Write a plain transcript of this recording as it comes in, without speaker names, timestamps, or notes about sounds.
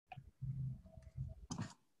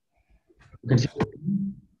can see,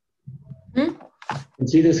 can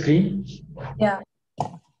see the screen? Yeah.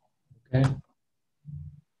 Okay.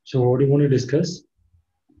 So what do you want to discuss?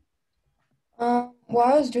 While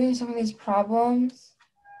I was doing some of these problems.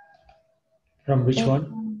 From which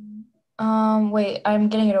one? Wait, I'm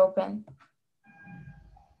getting it open.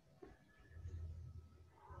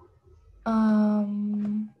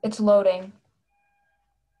 It's loading.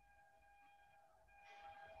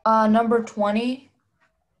 Number 20.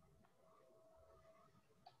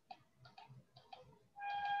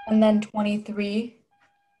 And then 23.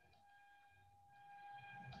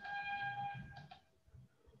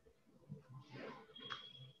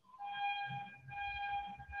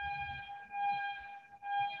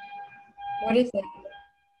 What is it?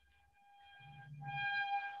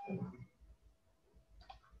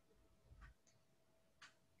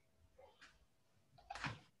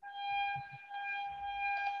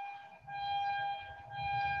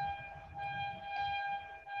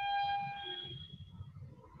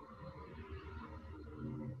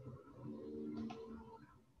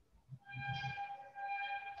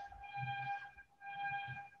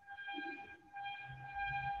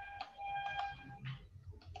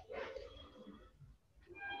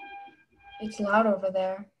 It's loud over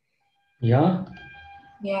there. Yeah.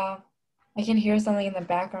 Yeah. I can hear something in the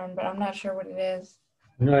background, but I'm not sure what it is.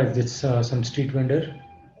 No, it's some street vendor.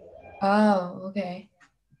 Oh, okay.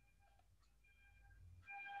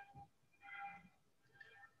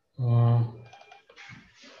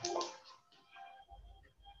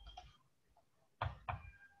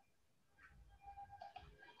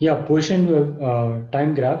 Yeah, position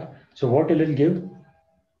time graph. So what will it give?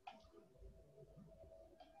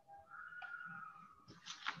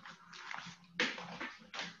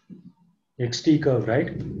 XT curve,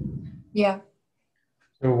 right? Yeah.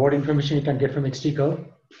 So what information you can get from XT curve?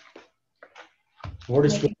 What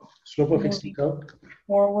is Like slope of XT moving curve?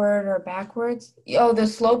 forward or backwards. Oh, the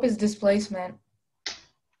slope is displacement.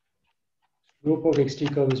 Slope of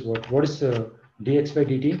XT curve is what? What is dx by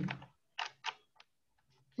dt?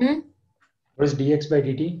 What is dx by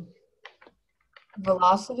dt?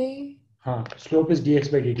 Velocity. Slope is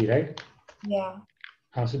dx by dt, right? Yeah.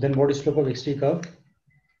 So then what is slope of XT curve?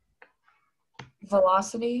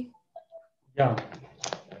 Velocity. Yeah.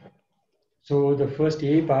 So the first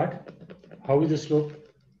A part, how is the slope?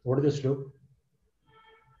 What is the slope?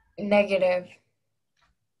 Negative.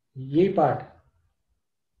 A part.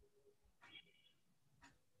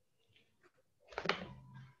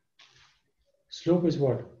 Slope is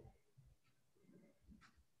what?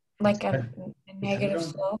 Like a It's negative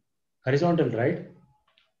slope. horizontal, right?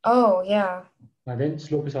 Oh, yeah. And then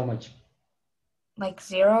slope is how much? Like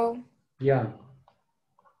 0. Yeah.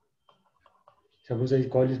 Suppose I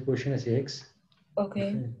call this portion as x.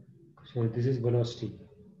 Okay. So this is velocity.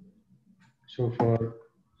 So for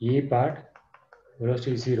A part,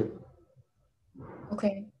 velocity is 0.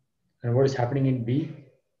 Okay. And what is happening in B?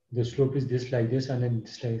 The slope is this like this, and then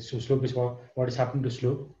this like so. Slope is what is happening to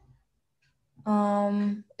slope?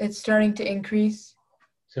 It's starting to increase.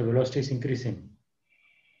 So velocity is increasing.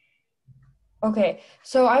 Okay,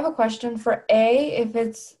 so I have a question for A. If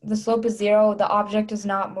it's the slope is 0, the object is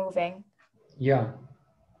not moving. Yeah.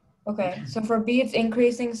 Okay, so for B, it's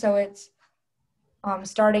increasing, so it's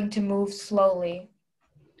starting to move slowly.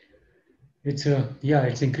 It's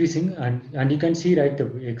it's increasing, and you can see, right,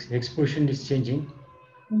 the x portion is changing.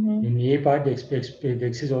 In A part, the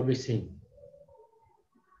x is always same.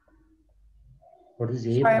 What is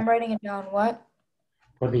A Sorry, part? I'm writing it down. What?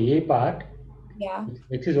 For the A part, Yeah.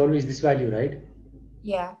 x is always this value, right?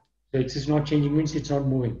 Yeah. So x is not changing means it's not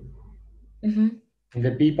moving. Mm-hmm. In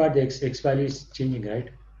the B part, the x value is changing, right?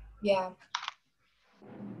 Yeah.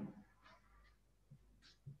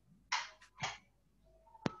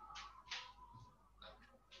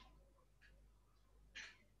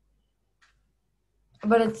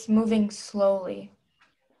 But it's moving slowly.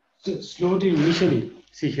 So slowly initially.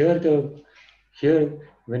 See here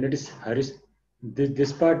when it is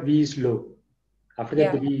this part V is low. After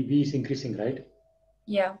that Yeah. the V is increasing, right?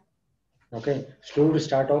 Yeah. Okay, slow to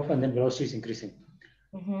start off and then velocity is increasing.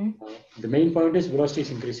 Mm-hmm. The main point is velocity is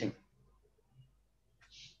increasing.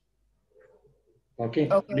 Okay,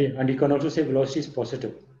 Okay. and you can also say velocity is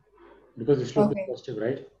positive because the slope is Okay. positive,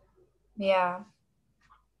 right? Yeah.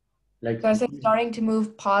 Like So I said starting to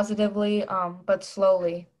move positively, but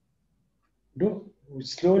slowly. no,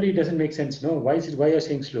 slowly doesn't make sense. No, why you're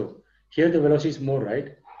saying slow? Here the velocity is more,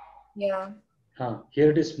 right? Yeah. Here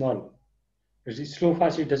it is small. If it's slow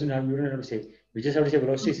fast, it doesn't have, you don't have to say. We just have to say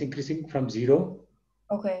velocity is increasing from 0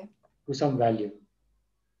 Okay. to some value.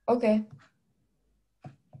 Okay.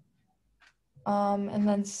 And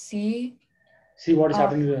then C. See what is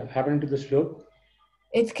happening to the slope?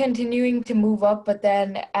 It's continuing to move up, but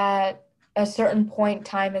then at a certain point,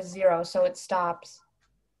 time is 0, so it stops.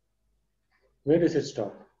 Where does it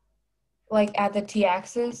stop? Like at the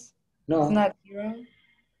t-axis? Isn't No, that 0?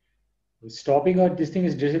 stopping or this thing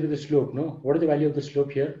is related to the slope, no? What is the value of the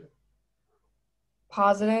slope here?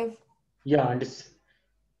 Positive? Yeah, and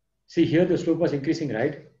see here the slope was increasing,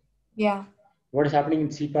 right? Yeah. What is happening in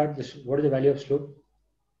C part? What is the value of slope?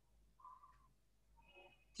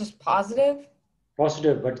 Just positive?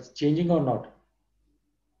 Positive, but it's changing or not?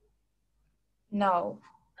 No.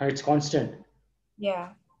 It's constant. Yeah.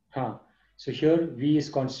 Huh. So here V is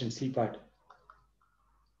constant, C part.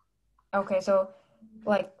 Okay, so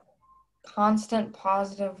like constant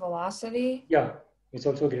positive velocity? Yeah, it's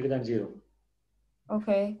also greater than 0.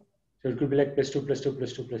 Okay. So it could be like plus 2, plus 2,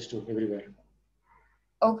 plus 2, plus 2 everywhere.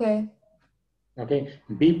 Okay. Okay.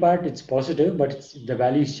 B part, it's positive, but the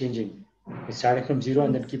value is changing. It's starting from 0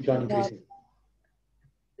 and then keeps on Speeding up. increasing.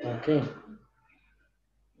 Okay.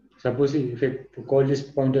 Suppose if I call this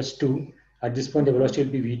point as 2, at this point the velocity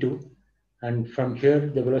will be V2. And from here,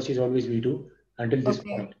 the velocity is always V2 until this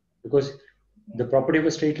Okay. point. Because the property of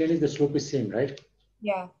a straight line is the slope is same, right?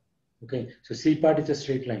 Yeah. Okay. So C part is a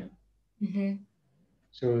straight line. Mm-hmm.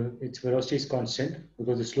 So its velocity is constant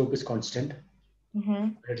because the slope is constant. Mm-hmm.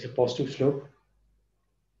 It's a positive slope.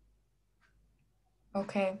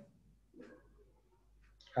 Okay.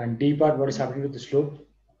 And D part, what is happening with the slope?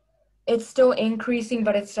 It's still increasing,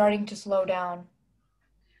 but it's starting to slow down.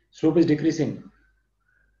 Slope is decreasing.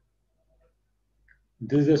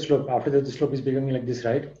 This is the slope. After that, the slope is becoming like this,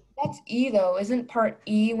 right? That's E though. Isn't part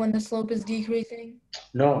E when the slope is decreasing?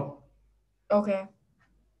 No. Okay.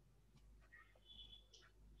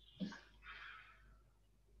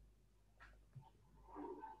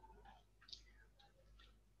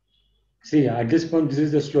 See, at this point, this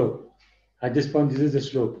is the slope. At this point, this is the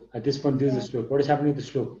slope. At this point, this is the slope. What is happening with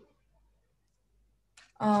the slope?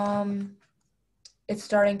 Um, it's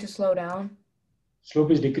starting to slow down.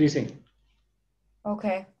 Slope is decreasing.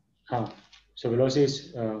 Okay. So velocity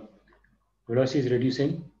is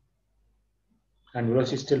reducing and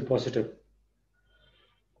velocity is still positive.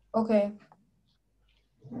 Okay.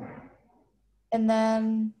 And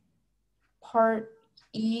then part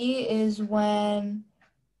E is when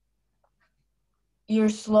your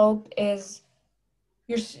slope is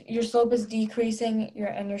your slope is decreasing,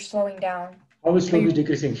 and you're slowing down. How is Or slope is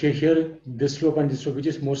decreasing? Here, this slope and this slope, which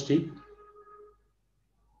is more steep.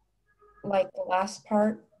 like the last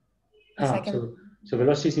part, the second. So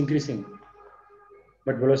velocity is increasing,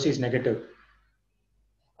 but velocity is negative.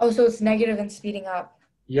 Oh, so it's negative and speeding up.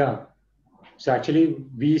 Yeah. So actually,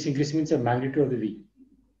 V is increasing means the magnitude of the V.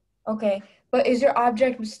 Okay. But is your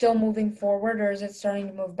object still moving forward or is it starting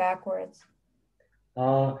to move backwards?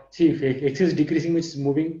 See, if X is decreasing, means it's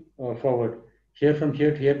moving forward. Here from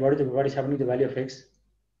here to here, what is happening to the value of X?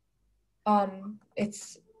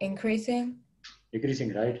 It's increasing.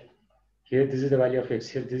 Decreasing, right? Here, this is the value of X.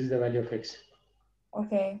 Here, this is the value of X.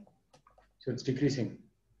 Okay. So it's decreasing.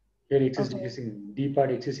 Here, X is Okay. decreasing. D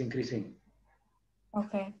part, X is increasing.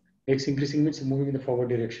 Okay. X increasing means moving in the forward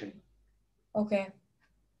direction. Okay.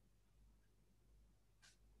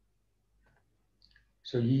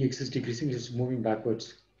 So Ex is decreasing, it's moving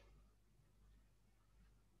backwards.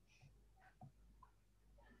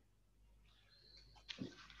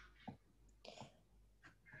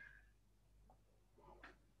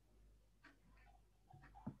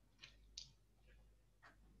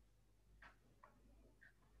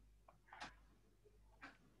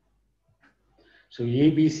 So A,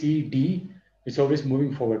 B, C, D is always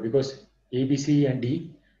moving forward because A, B, C, and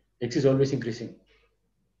D, X is always increasing.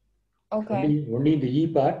 Okay. Only in the E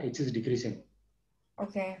part, X is decreasing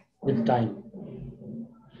Okay. with time.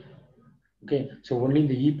 Okay, so only in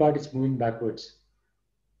the E part, it's moving backwards.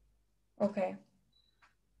 Okay.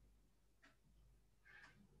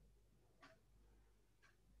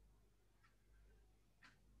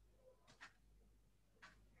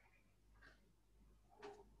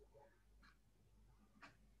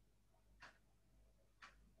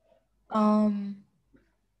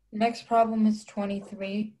 Next problem is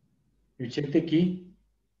 23. You check the key.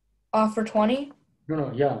 For 20?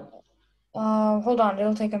 No, yeah. Hold on,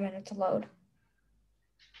 it'll take a minute to load.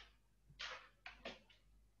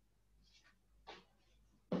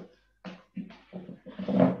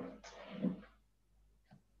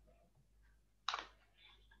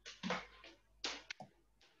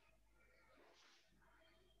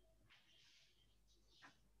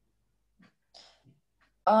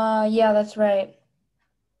 Yeah, that's right.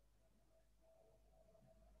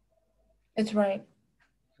 It's right.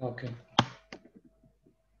 Okay.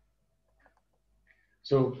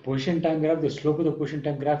 So position time graph, the slope of the position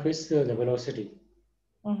time graph is the velocity.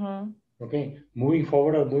 Mm-hmm. Okay, moving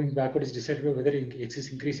forward or moving backward is decided by whether x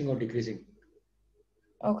is increasing or decreasing.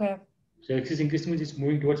 Okay. So x is increasing means it's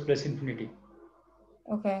moving towards plus infinity.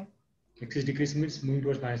 Okay. X is decreasing means moving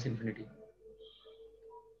towards minus infinity.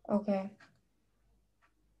 Okay.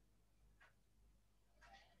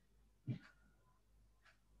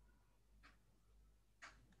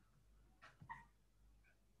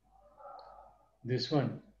 This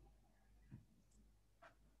one,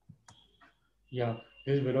 yeah,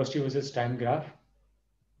 this is velocity versus time graph.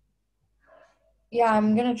 Yeah,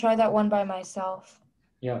 I'm gonna try that one by myself.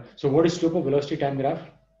 Yeah. So what is slope of velocity time graph?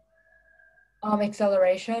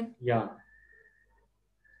 Acceleration. Yeah.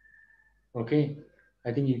 Okay.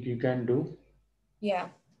 I think you can do. Yeah.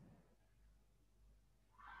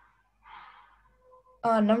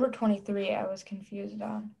 Number 23, I was confused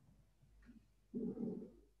on.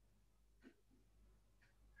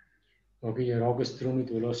 Okay, your rock is thrown with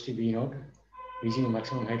velocity v naught, reaching a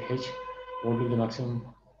maximum height h. What will be the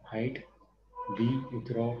maximum height v if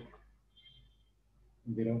the rock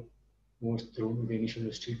was thrown with the initial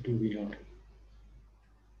velocity 2 v naught?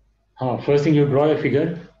 First thing you draw a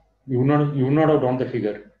figure. You would not have drawn the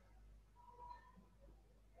figure.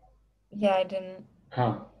 Yeah, I didn't.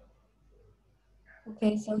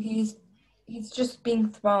 Okay, so he's just being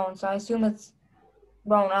thrown, so I assume it's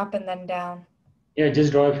thrown up and then down. Yeah,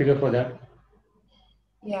 just draw a figure for that.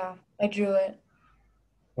 Yeah, I drew it.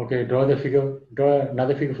 Okay, draw the figure. Draw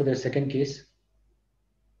another figure for the second case.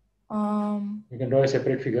 You can draw a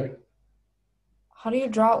separate figure. How do you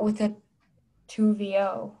draw it with a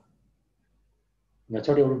 2VO? That's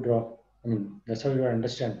what you have to draw. I mean, that's how you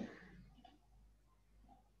understand.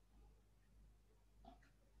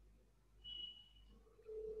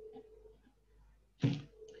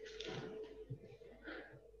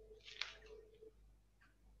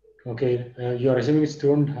 Okay, you are assuming it's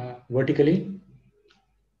thrown vertically.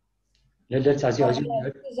 Let's assume, Oh assume no,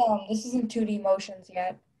 that. this isn't 2D motions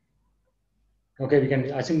yet. Okay, we can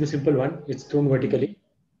assume the simple one. It's thrown vertically.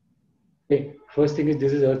 Okay, first thing is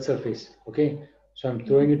this is Earth's surface. Okay, so I'm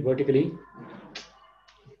throwing it vertically.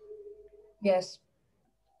 Yes.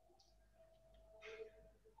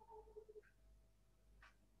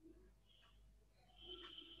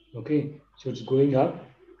 Okay, so it's going up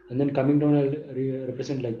and then coming down. I'll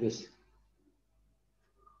represent like this.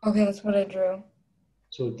 Okay, that's what I drew.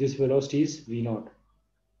 So this velocity is v naught.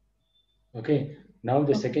 Okay, now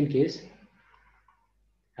the second case,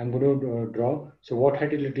 I'm going to draw. So what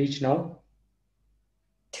height will it reach now?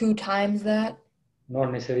 2 times that?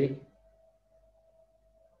 Not necessary,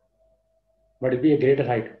 but it'll be a greater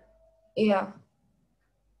height. Yeah.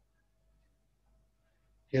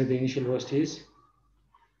 Here the initial velocity is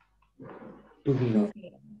 2 v 2 naught.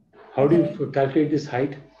 feet. How do Okay. you calculate this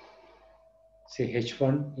height? Say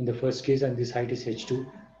h1 in the first case and this height is h2.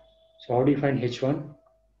 So how do you find h1?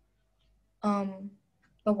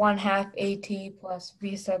 The 1/2 AT plus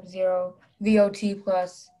V sub 0, VOT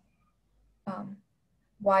plus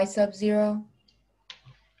Y sub 0.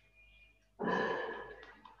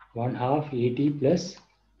 1/2 at plus.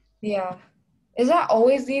 Yeah. Is that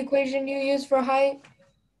always the equation you use for height?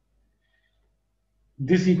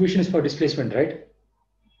 This equation is for displacement, right?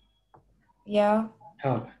 Yeah.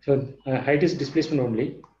 So height is displacement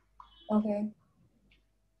only. Okay.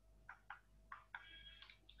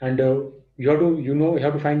 And you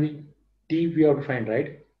have to find the t we have to find,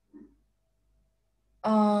 right?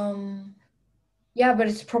 Yeah, but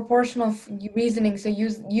it's proportional reasoning, so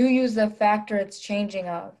you use the factor it's changing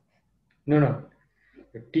of. No.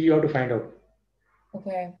 T you have to find out.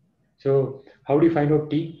 Okay. So how do you find out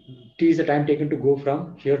t? T is the time taken to go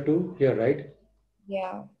from here to here, right?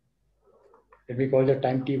 Yeah. Let me call that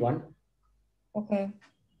time t1. Okay.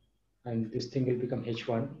 And this thing will become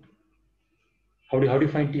h1. How do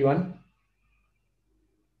you find t1?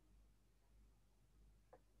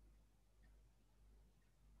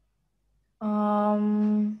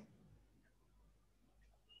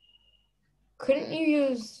 Couldn't you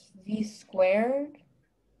use V squared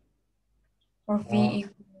or V Uh,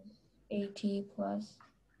 equals AT plus?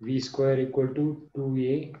 v square equal to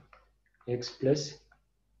 2a x plus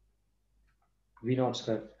v naught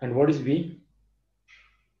square. And what is v?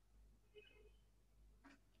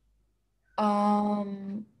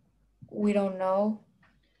 We don't know.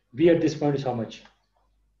 V at this point is how much?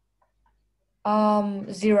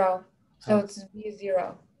 0. So Uh, it's V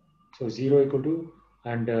 0. so 0 equal to,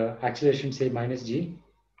 and acceleration say minus g.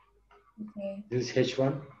 Okay. This is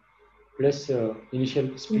h1 plus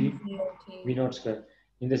initial speed v naught square.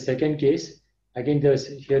 In the second case, again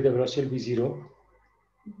here the velocity will be 0.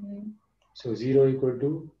 So 0 equal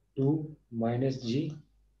to 2 minus g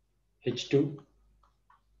h2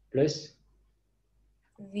 plus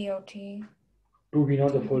VOT. 2 v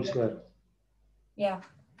naught the whole square. Yeah.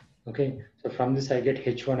 Okay, so from this I get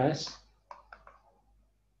h1 as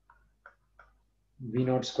v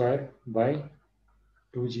naught square by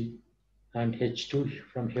 2g, and h2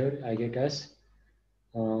 from here I get as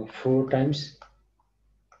 4 times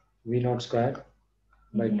v naught square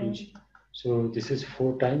by 2g. So this is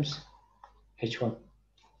 4 times h1.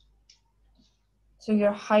 So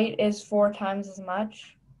your height is 4 times as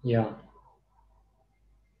much? Yeah.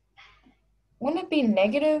 Wouldn't it be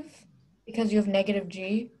negative because you have negative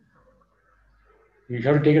g? You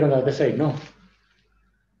have to take it on the other side, no?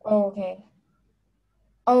 Oh, okay.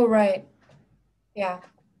 Oh, right. Yeah.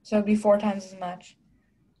 So it'd be 4 times as much.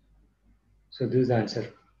 So this is the answer.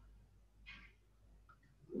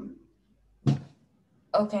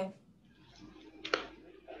 Okay.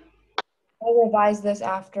 I'll revise this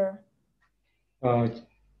after. Uh,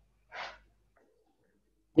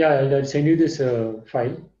 yeah, I'll send you this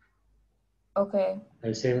file. Okay.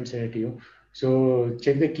 I'll save and send it to you. So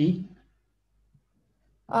check the key.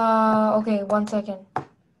 Okay, 1 second.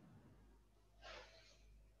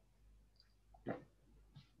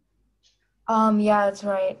 Yeah, that's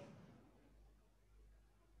right.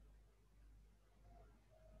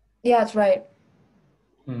 Yeah, it's right.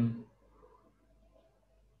 Hmm.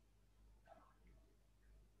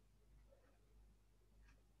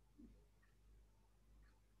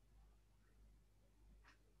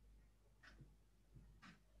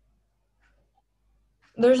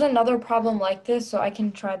 There's another problem like this, so I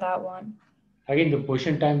can try that one. Again, the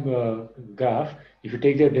position time graph, if you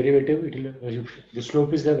take the derivative, the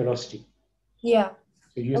slope is the velocity. Yeah.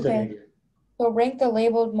 So use that Okay. idea. So rank the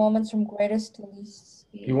labeled moments from greatest to least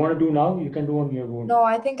If you speed. want to do now, you can do on your own. No,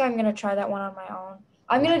 I think I'm gonna try that one on my own.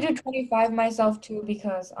 I'm gonna do 25 myself too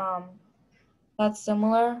because that's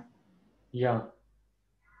similar. Yeah.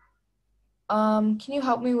 Can you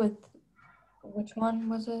help me with which one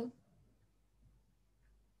was it?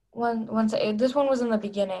 This one was in the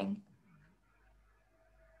beginning.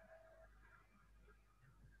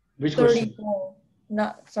 Which question? 34.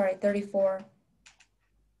 Not sorry, 34.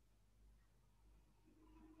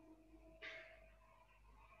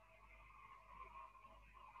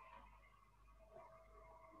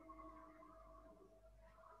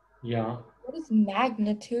 Yeah. What is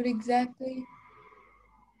magnitude exactly?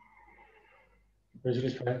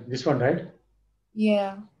 This one, right?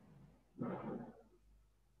 Yeah.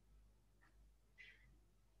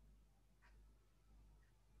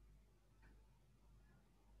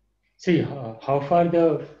 See how far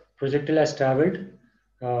the projectile has traveled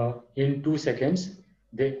in 2 seconds.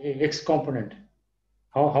 The x component.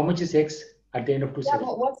 How much is x at the end of two Yeah, seconds?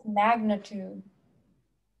 but what's magnitude?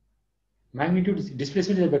 Magnitude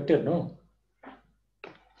displacement is a vector, no?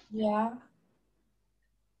 Yeah.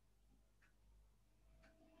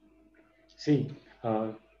 See,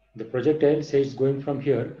 the projectile says it's going from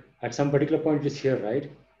here. At some particular point, it is here,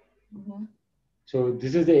 right? Mm-hmm. So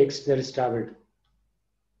this is the x that is traveled,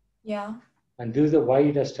 Yeah. and this is the y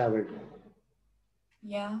it has traveled.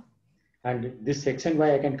 Yeah. And this x and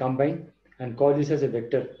y I can combine and call this as a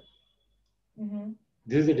vector. Mm-hmm.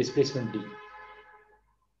 This is the displacement d.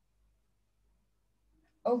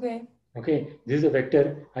 Okay. Okay, this is a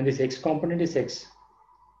vector, and this x component is x.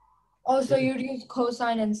 Oh, so you'd use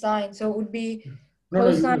cosine and sine. So it would be No, no,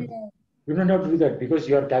 cosine. you don't have to do that because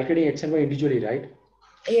you are calculating x and y individually, right?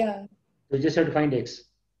 Yeah. So you just have to find x.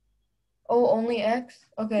 Oh, only x?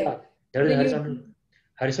 Okay. Yeah, that is Then you.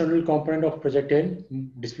 horizontal component of projectile. Yeah.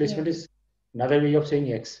 Displacement is another way of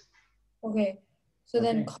saying x. Okay. So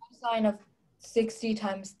then Okay. cosine of 60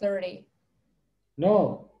 times 30.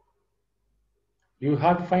 No, you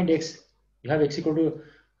have to find x. You have x equal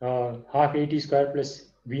to half at square plus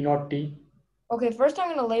v naught t. Okay, first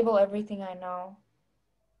I'm gonna label everything I know.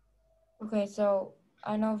 Okay, so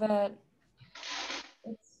I know that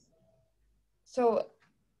it's so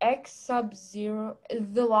x sub 0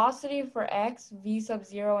 velocity for x, v sub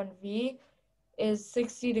 0 and v is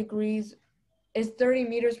 60 degrees is 30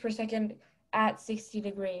 meters per second at 60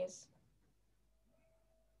 degrees.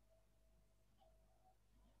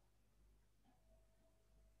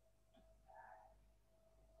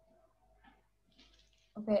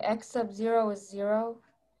 Okay, x sub 0 is 0.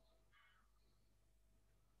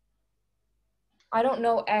 I don't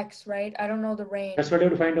know x, right? I don't know the range. That's what you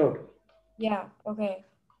have to find out. Yeah, okay.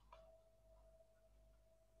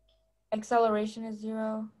 Acceleration is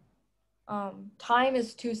 0. Time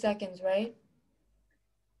is 2 seconds, right?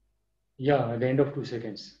 Yeah, at the end of 2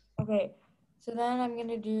 seconds. Okay, so then I'm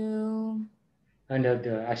gonna do And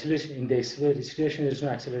the acceleration in the acceleration, there is no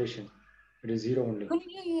acceleration. It is zero only. Couldn't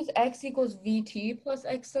you use x equals vt plus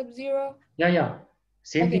x sub 0? Yeah, yeah.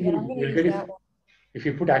 Same Okay, thing then I'm gonna you'll use get that one. if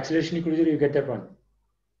you put acceleration equal to zero, you get that one.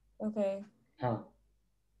 Okay. Huh.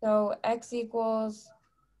 So x equals,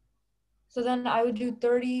 so then I would do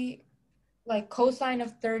 30, like cosine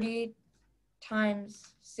of 30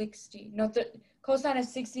 times 60. No, cosine of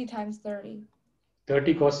 60 times 30.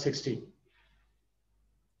 30 cos 60.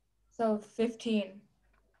 So 15.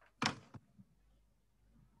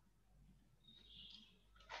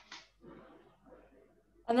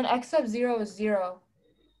 And then x sub 0 is 0.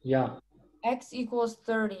 Yeah. X equals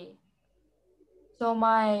 30. So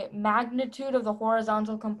my magnitude of the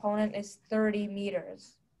horizontal component is 30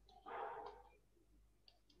 meters.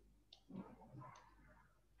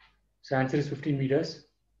 So answer is 15 meters.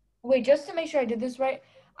 Wait, just to make sure I did this right,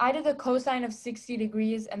 I did the cosine of 60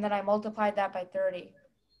 degrees and then I multiplied that by 30.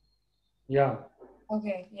 Yeah.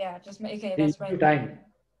 Okay, yeah, okay, They that's need right. to time.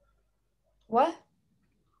 What?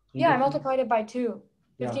 Need Yeah, I to, multiplied it by 2.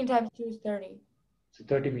 yeah. 15 times 2 is 30. So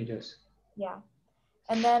 30 meters. Yeah.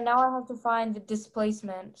 And then now I have to find the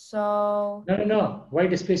displacement. So No, no, no. Why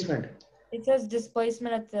displacement? it says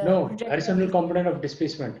displacement at the No, projectile horizontal distance. component of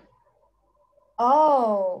displacement.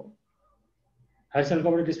 Oh, Horizontal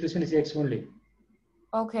component of displacement is x only.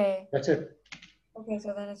 okay. That's it. Okay,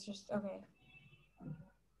 so then it's just, okay.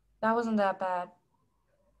 That wasn't that bad.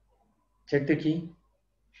 Check the key.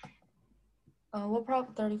 What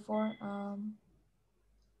problem? 34.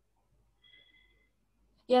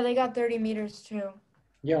 Yeah, they got 30 meters too.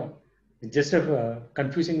 Yeah. It's just a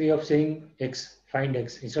confusing way of saying x, find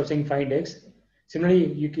x. Instead of saying find x.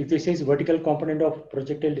 Similarly, if they say vertical component of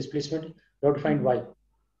projectile displacement, you have to find y.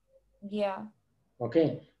 Yeah.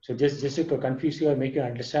 Okay. So just to confuse you or make you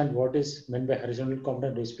understand what is meant by horizontal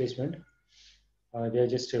component displacement, they are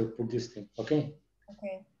just put this thing. Okay.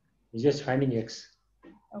 Okay. It's just finding x.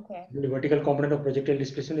 Okay. The vertical component of projectile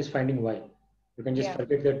displacement is finding y. You can just Yeah.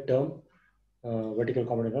 forget that term, vertical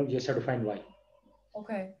component. You just have to find y.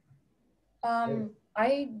 Okay. Okay.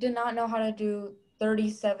 I did not know how to do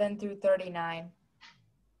 37 through 39.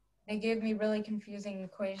 They gave me really confusing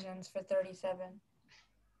equations for 37.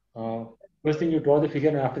 Uh, First thing you draw the figure,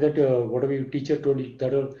 and after that, whatever your teacher told you,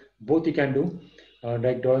 that both you can do,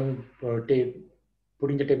 like drawing,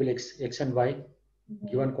 putting the table x and y, Mm-hmm.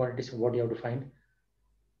 given quantities, what you have to find.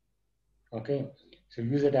 Okay, so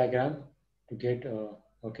use a diagram to get,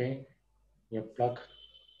 okay, your plug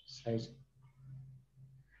size.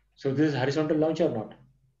 So this is horizontal launch or not?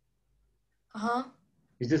 Uh-huh.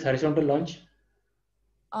 Is this horizontal launch?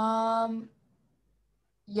 Um,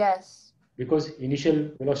 yes. Because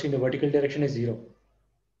initial velocity in the vertical direction is zero.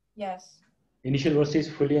 Yes. Initial velocity is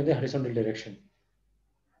fully in the horizontal direction.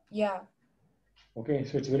 Yeah. Okay,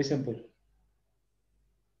 so it's very simple.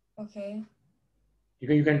 Okay.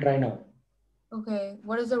 You can try now. Okay.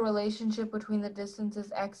 What is the relationship between the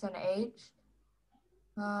distances x and h?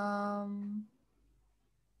 Um,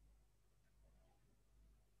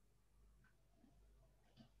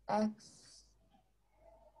 x.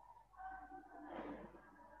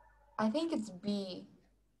 I think it's b.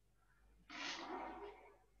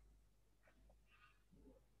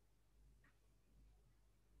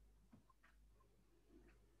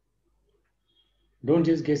 Don't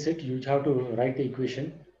just guess it. You have to write the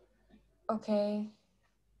equation, Okay.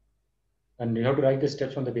 and you have to write the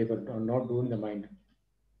steps on the paper, not do in the mind.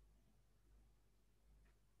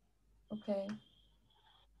 Okay.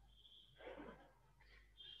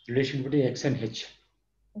 Relation between x and h.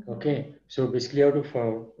 Mm-hmm. Okay, so basically you have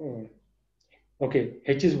to okay,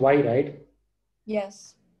 h is y, right?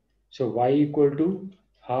 Yes. So y equal to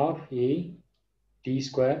half a t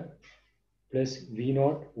square plus v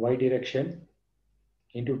naught y direction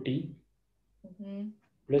into t Mm-hmm.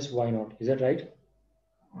 plus y naught. Is that right?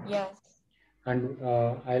 Yes. And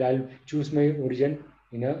I'll choose my origin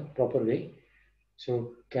in a proper way.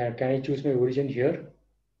 So can I choose my origin here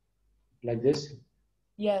like this,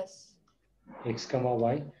 Yes. x comma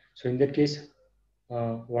y? So in that case,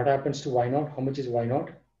 what happens to y naught? How much is y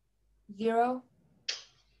naught? 0.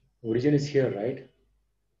 Origin is here, right?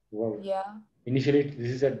 Wow. Yeah. Initially,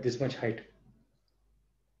 this is at this much height.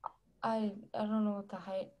 I don't know what the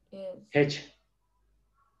height is. H.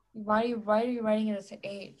 Why are you writing it as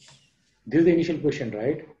h? This is the initial question,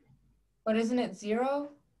 right? But isn't it 0?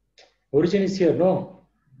 Origin is here. No,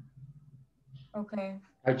 Okay.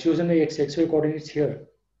 I've chosen the xy coordinates here.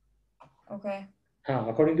 Okay.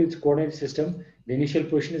 According to its coordinate system, the initial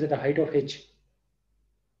position is at a height of h.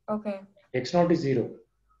 Okay. X naught is zero.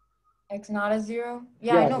 X naught is 0?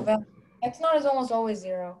 Yeah, I Yeah, know that. X naught is almost always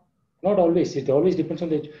 0. Not always. It always depends on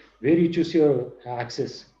the where you choose your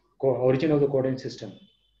axis, origin of the coordinate system.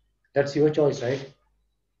 That's your choice, right?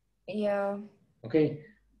 Yeah. Okay.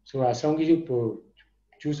 So as long as you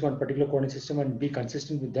choose one particular coordinate system and be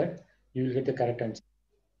consistent with that, you will get the correct answer.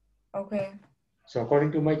 Okay. So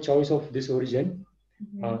according to my choice of this origin,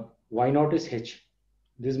 Mm-hmm. y naught is h.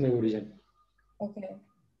 This is my origin. Okay.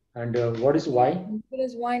 And what is y? What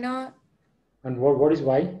is why not? And what is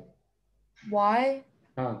y? Y?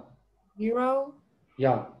 Uh, 0?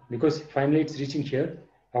 yeah, because finally it's reaching here.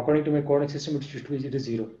 According to my coordinate system, it is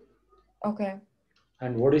 0. Okay.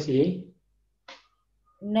 And what is a?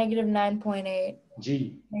 Negative 9.8.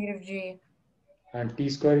 G. Negative G. And t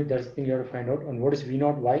square, that's the thing you have to find out. And what is v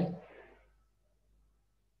naught y?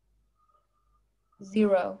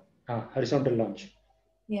 0. Horizontal launch.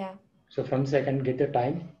 Yeah. So from this I can get the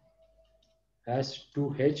time as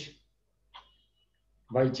 2h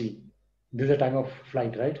by g. This is the time of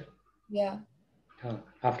flight, right? Yeah.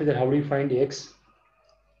 After that, how do you find x?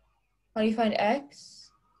 How do you find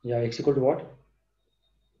X? Yeah, x equal to what?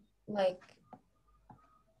 Like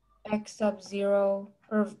X sub 0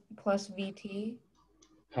 or plus VT?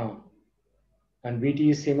 Huh. And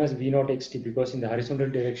vt is same as v naught xt because in the horizontal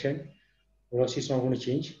direction, velocity is not going to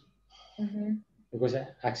change Mm-hmm. because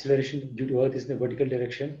acceleration due to earth is in the vertical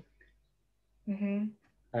direction, Mm-hmm.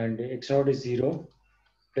 and x naught is 0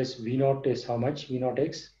 plus v naught is how much? V naught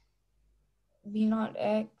x. V naught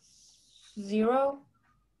X 0?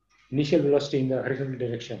 Initial velocity in the horizontal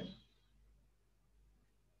direction.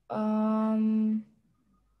 Um,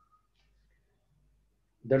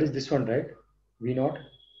 That is this one, right? V naught.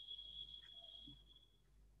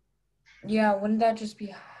 yeah, wouldn't that just be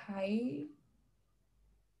height?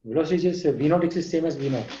 Velocity is v naught x is same as v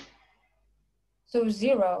naught. So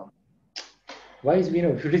 0. Why is v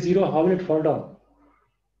naught? If it is 0, how will it fall down?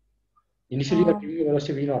 Initially, you are Um, giving a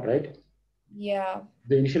velocity v naught, right? yeah.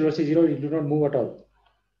 The initial velocity is 0, it do not move at all.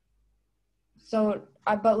 So,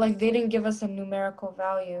 but like they didn't give us a numerical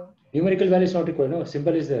value. Numerical value is not required. No,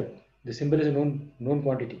 symbol is there. The symbol is a known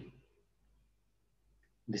quantity.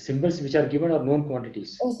 The symbols which are given are known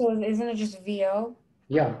quantities. Also, isn't it just VO?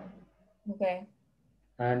 Yeah. Okay.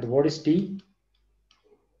 And what is t?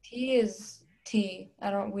 T is T.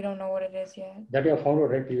 We don't know what it is yet. That we have found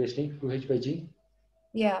out right previously, 2h by g.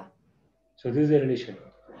 Yeah. So this is the relation.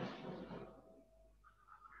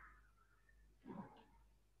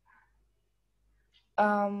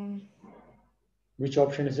 Um, Which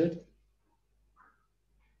option is it?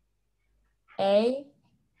 A.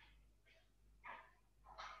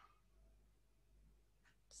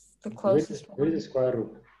 It's the closest Where is the one. square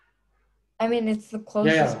root? I mean, it's the Yeah,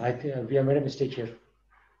 closest. yeah. I think we have made a mistake here.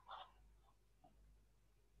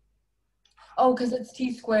 Oh, because it's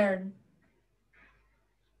T squared.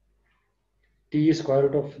 T is square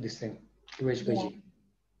root of this thing, 2h by Yeah. g.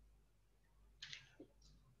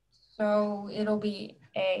 So it'll be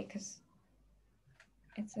A because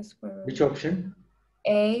it's a square root. Which option?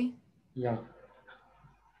 A. Yeah.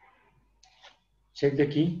 Check the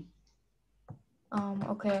key.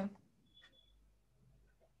 Okay.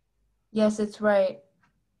 Yes, it's right.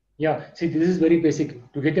 Yeah. See, this is very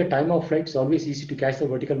basic. To get the time of flight, it's always easy to catch the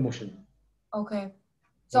vertical motion. Okay.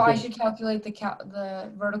 So I Okay. should calculate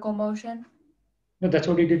the vertical motion? No, that's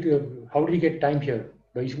what he did. How did he get time here?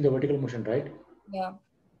 By using the vertical motion, right? Yeah.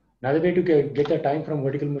 Another way to get the time from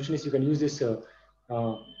vertical motion is you can use this uh,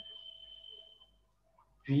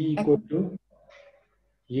 V equal to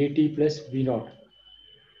AT plus V naught.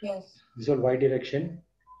 Yes. This is all y direction.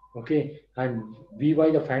 Okay. And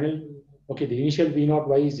Vy, the final, okay, the initial V naught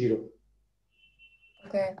y is 0.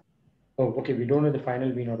 Okay. Oh, okay, we don't know the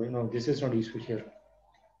final V naught. No, this is not useful here.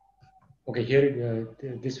 Okay, here,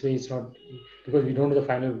 this way it's not, because we don't know the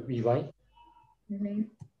final Vy. Mm-hmm.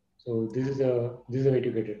 So this is the way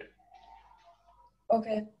to get it.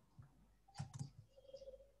 Okay.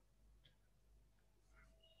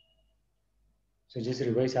 So just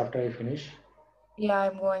revise after I finish. Yeah,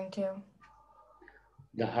 I'm going to.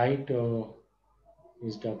 The height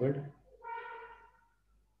is doubled.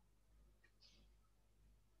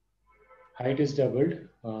 Height is doubled.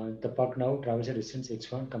 The puck now travels a distance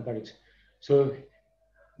x1 compared to x. So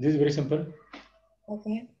this is very simple.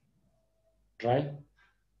 Okay. Try.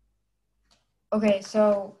 Okay,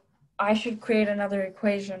 so I should create another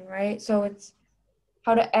equation, right? So it's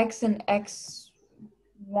how to x and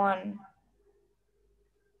x1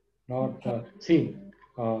 Not compare. see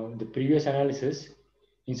the previous analysis.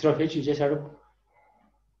 Instead of h, you just have to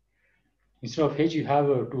instead of h you have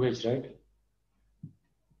 2h, right?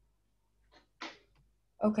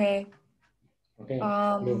 Okay. Okay. So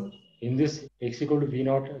Um, in this x equal to v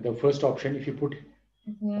naught, the first option, if you put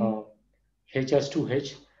mhm. h as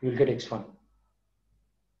 2h, you will get x1.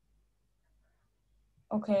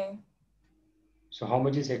 Okay. So how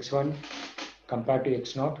much is x1 compared to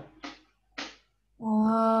x0?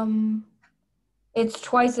 It's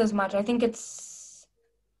twice as much. I think it's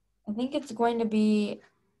going to be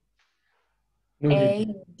No, A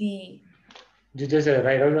D. you just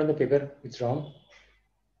write out on the paper. It's wrong.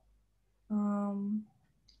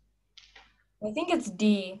 I think it's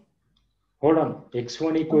D. Hold on.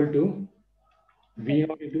 x1 equal to Okay.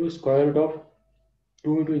 v0 into square root of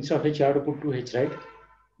 2 into instead of h, you have to put 2h, right?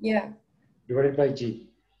 Yeah. Divided by g.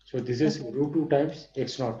 So this is Okay. root 2 times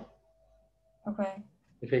x0. Okay.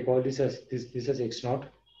 If I call this as this as x0,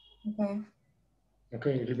 Okay.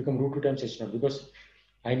 okay, it will become root 2 times h0 because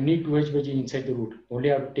I need 2h by g inside the root.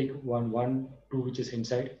 Only I have to take 2 which is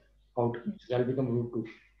inside out. So that will become root 2.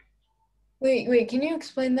 Wait. Can you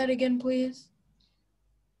explain that again, please?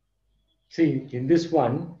 See, in this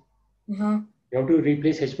one, Uh-huh. you have to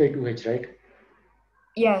replace h by 2h, right?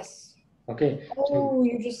 Yes. Okay, so Oh,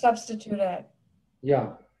 you just substitute it. yeah,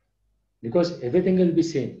 because everything will be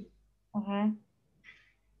same. Uh-huh.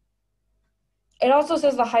 It also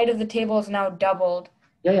says the height of the table is now doubled,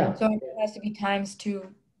 Yeah, yeah, so it has to be times 2.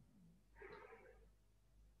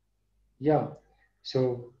 yeah.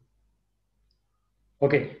 So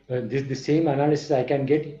okay, this the same analysis I can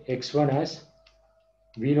get x1 as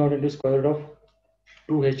v naught into square root of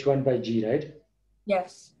 2h1 by g, right?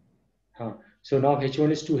 Yes. So now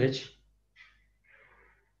h1 is 2h.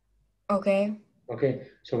 Okay. Okay,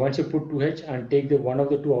 so once you put 2h and take the one of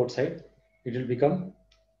the two outside, it will become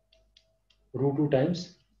root 2 times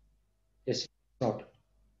s naught.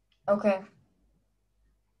 Okay.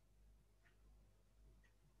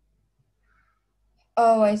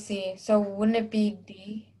 Oh, I see. So wouldn't it be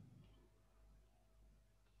D?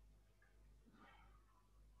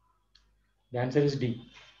 The answer is D.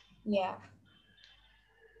 Yeah.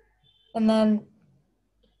 And then,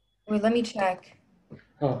 wait, let me check.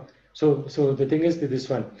 So the thing is that this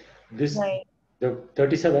one, this Right. the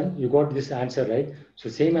 37, you got this answer, right? So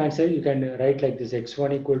same Yeah. answer you can write like this: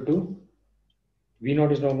 x1 equal to v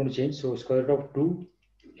naught is not going to change, so square root of 2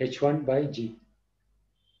 h1 by g.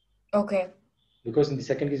 Okay. Because in the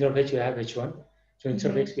second case of h you have h1, so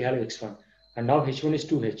instead of Mm-hmm. x we have x1, and now h1 is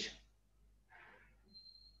 2h.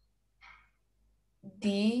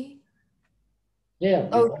 D? Yeah, we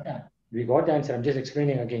Oh, got that. We got the answer. I'm just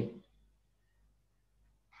explaining again.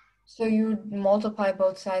 so you multiply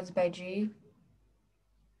both sides by G?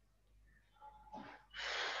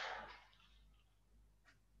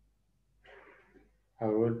 I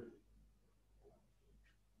would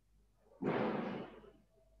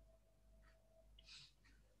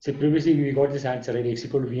say previously we got this answer, right? X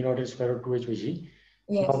equal to v naught is square root of 2h by g.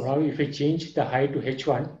 So now, Yes. now if I change the height to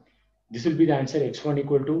h1, this will be the answer: x1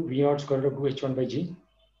 equal to v naught square root of 2h1 by g.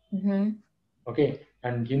 Mm-hmm. Okay,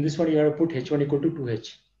 and in this one you have to put h1 equal to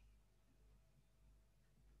 2h.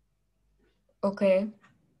 Okay.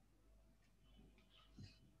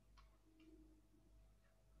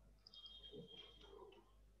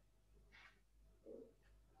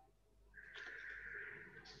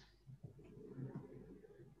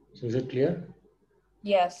 So is it clear?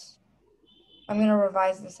 Yes. I'm gonna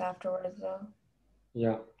revise this afterwards, though.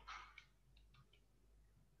 Yeah.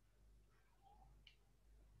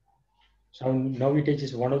 So now we take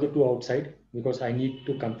just one of the two outside because I need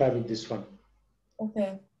to compare with this one.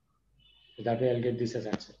 Okay. So that way I'll get this as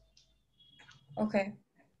answer. Okay.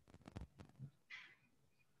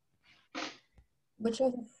 Which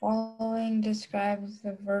of the following describes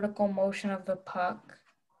the vertical motion of the puck?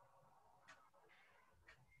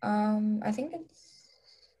 I think it's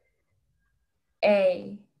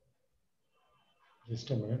A. Just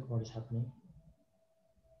a minute, what is happening?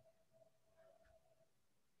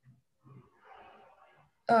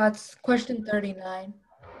 It's question 39.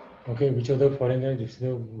 Okay, which of the following is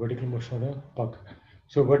the vertical motion of the puck?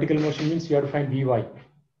 So vertical motion means you have to find Vy.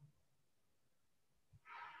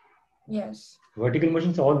 Yes. Vertical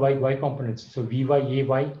motion is all y components. So Vy,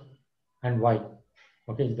 Ay, and y.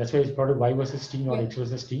 Okay, that's why it's product y versus t, not Yeah. x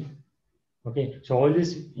versus t. Okay, so all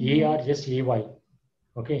this A Mm-hmm. are just Ay.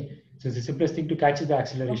 Okay, so the simplest thing to catch is the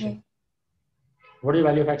acceleration. Okay. What is the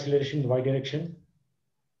value of acceleration in the y direction?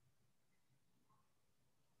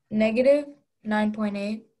 Negative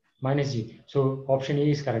 9.8. Minus g. So option A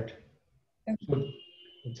is correct. So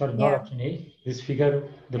sorry, not Yeah. option A. This figure,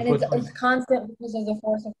 the And first one it's is, constant because of the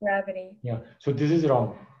force of gravity. yeah. So this is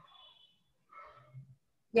wrong.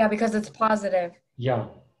 Yeah, because it's positive. Yeah,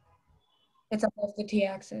 It's above the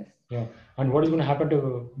t-axis. yeah. And what is going to happen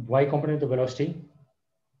to y component of the velocity?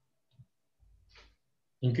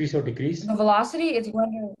 Increase or decrease? The velocity is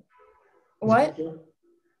going to Is it What? okay?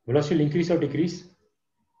 Velocity will increase or decrease?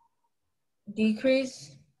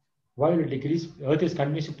 Decrease? Why will it decrease? Earth is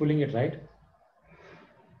continuously pulling it, right?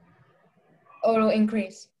 Oh, it'll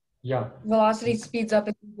increase. Yeah, Velocity speeds up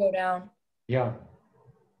and you go down. yeah.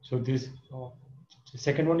 So this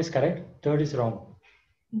second one is correct. Third is wrong.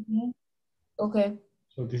 Mhm. Okay.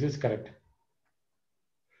 So this is correct.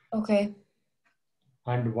 Okay.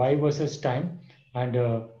 And y versus time. And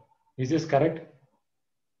is this correct?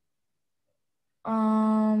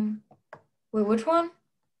 Um, Wait, which one?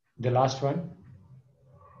 The last one.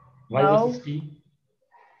 Y versus No. t.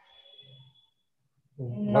 Why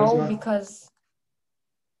is No, not? because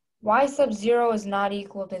y sub 0 is not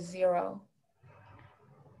equal to 0.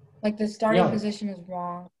 Like the starting Yeah. position is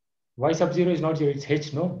wrong. Y sub 0 is not 0. It's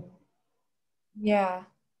h. No. Yeah.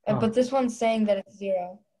 Ah. But this one's saying that it's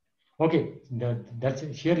 0. Okay. That's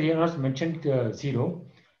here. Here not mentioned 0.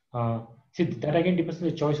 See that again depends on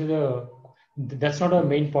the choice of the. That's not a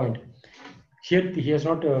main point. Here he has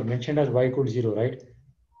not mentioned as y equals 0, right?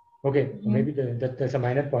 Okay, Mhm. maybe that's a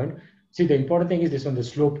minor point. See, the important thing is this on the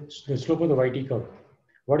slope of the YT curve.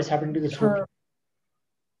 What is happening to the slope? Curve.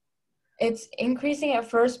 It's increasing at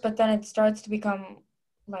first, but then it starts to become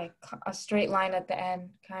like a straight line at the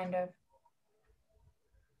end, kind of.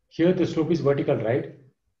 Here the slope is vertical, right?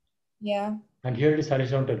 Yeah. And here it is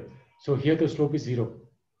horizontal. So here the slope is 0.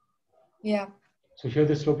 Yeah. So here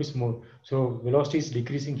the slope is more. So velocity is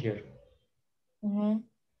decreasing here. Mm-hmm.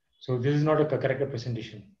 So this is not a correct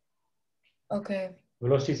representation. Okay.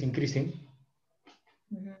 Velocity is increasing.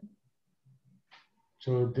 Mm-hmm.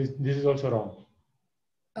 So this is also wrong.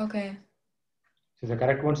 Okay. So the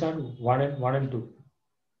correct ones are 1 and 2.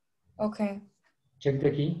 Okay. Check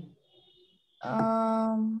the key.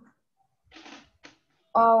 Um.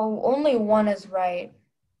 Oh, only one is right.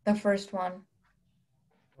 The first one.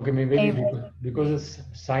 Okay, maybe A versus because B.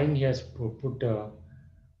 the sign he has put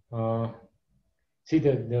uh, see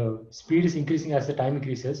the speed is increasing as the time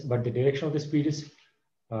increases, but the direction of the speed is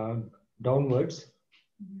uh, downwards.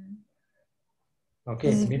 Mm-hmm. Okay,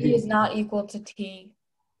 Because V is maybe not equal to T.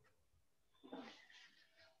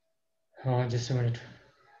 just a minute.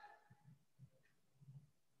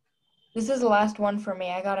 This is the last one for me.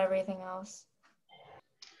 I got everything else.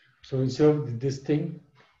 So instead of this thing,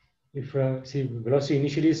 if see velocity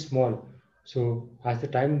initially is small, so as the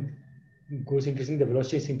time goes increasing, the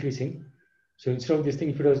velocity is increasing. So instead of this thing,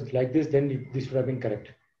 if it was like this, then this would have been correct.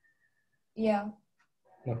 Yeah.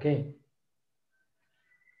 Okay,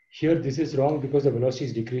 here this is wrong because the velocity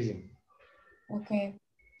is decreasing. Okay.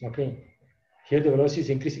 Okay, here the velocity is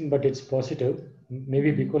increasing, but it's positive.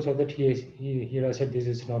 Maybe Mhm. because of that, he has said this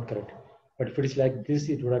is not correct. But if it is like this,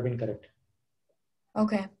 it would have been correct.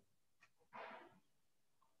 Okay.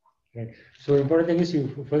 Right. So important thing is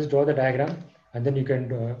you first draw the diagram, and then you can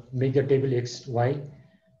make the table x, y,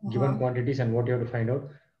 given Uh-huh. quantities and what you have to find out.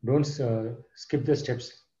 Don't skip the steps,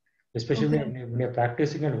 especially Okay. when you're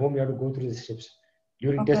practicing at home. You have to go through the steps.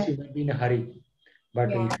 During test, Okay. you might be in a hurry, but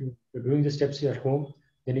Yeah. if you're doing the steps at home,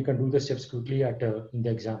 then you can do the steps quickly at in the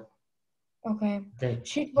exam. Okay. Okay.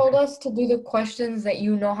 She told us to do the questions that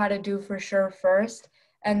you know how to do for sure first,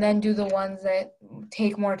 and then do the ones that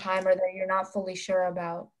take more time or that you're not fully sure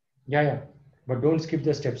about. Yeah, yeah. But don't skip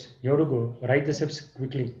the steps. You have to go write the steps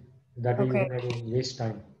quickly. That way you Okay. won't have to waste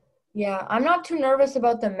time. Yeah. I'm not too nervous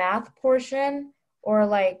about the math portion or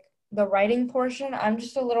like the writing portion. I'm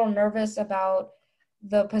just a little nervous about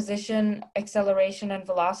the position, acceleration, and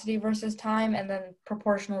velocity versus time, and then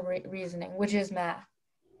proportional reasoning, which is math.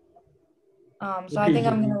 So I Okay, think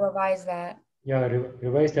I'm gonna revise that. yeah,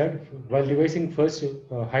 revise that. While revising, first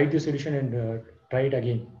hide the solution and try it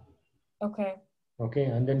again. Okay. Okay,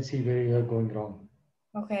 and then see where you are going wrong.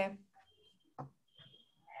 Okay.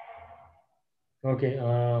 Okay,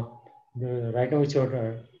 right now it's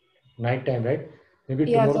your night time, right? Maybe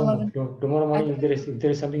Yeah, it's 11. tomorrow I morning, think, if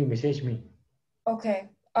there is something, message me. okay.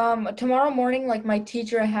 Tomorrow morning, like my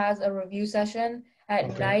teacher has a review session at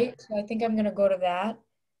Okay, night, so I think I'm gonna go to that.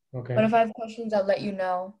 But okay, if I have questions, I'll let you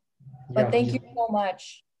know. But yeah, thank you so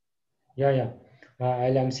much. yeah, yeah.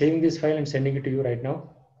 I'm saving this file and sending it to you right now.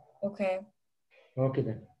 Okay. Okay,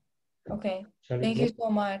 then. Okay. Shall we Thank you close? so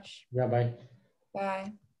much. Yeah, bye.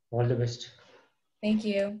 Bye. All the best. Thank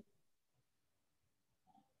you.